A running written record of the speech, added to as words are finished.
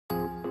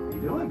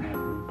you doing?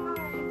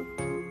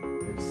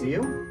 Good to see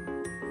you.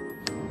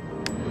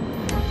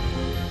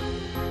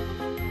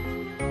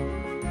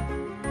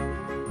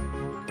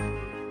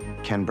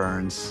 Ken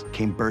Burns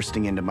came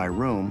bursting into my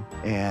room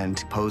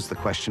and posed the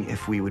question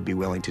if we would be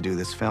willing to do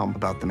this film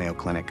about the Mayo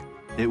Clinic.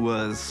 It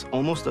was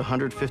almost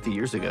 150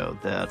 years ago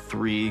that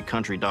 3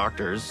 country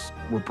doctors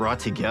were brought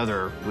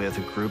together with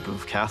a group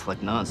of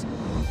Catholic nuns.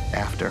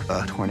 After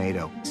a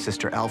tornado,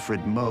 Sister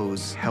Alfred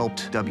Mose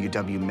helped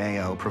W.W.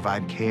 Mayo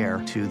provide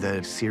care to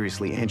the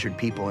seriously injured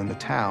people in the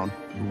town.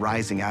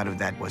 Rising out of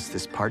that was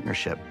this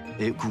partnership.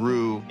 It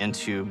grew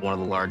into one of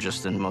the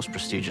largest and most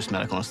prestigious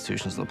medical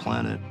institutions on the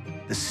planet.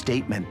 The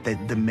statement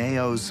that the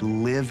Mayos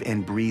live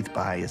and breathe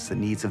by is the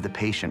needs of the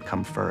patient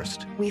come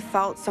first. We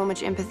felt so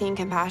much empathy and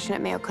compassion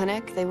at Mayo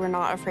Clinic. They were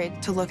not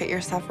afraid to look at your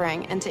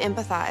suffering and to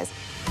empathize.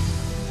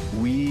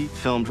 We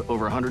filmed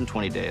over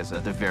 120 days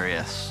at the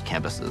various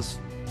campuses.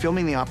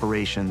 Filming the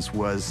operations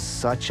was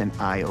such an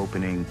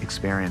eye-opening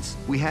experience.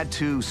 We had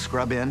to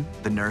scrub in.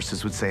 The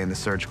nurses would say in the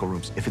surgical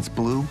rooms, if it's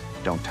blue,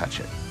 don't touch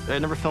it. I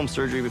had never filmed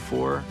surgery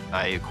before.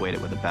 I equate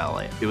it with a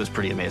ballet. It was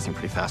pretty amazing,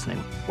 pretty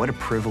fascinating. What a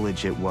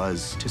privilege it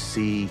was to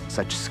see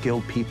such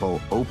skilled people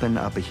open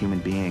up a human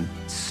being,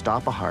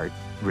 stop a heart,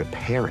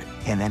 repair it,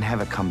 and then have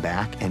it come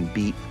back and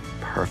beat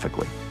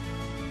perfectly.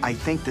 I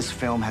think this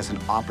film has an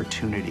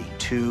opportunity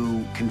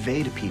to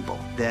convey to people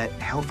that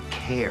health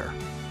care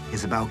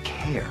is about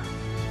care.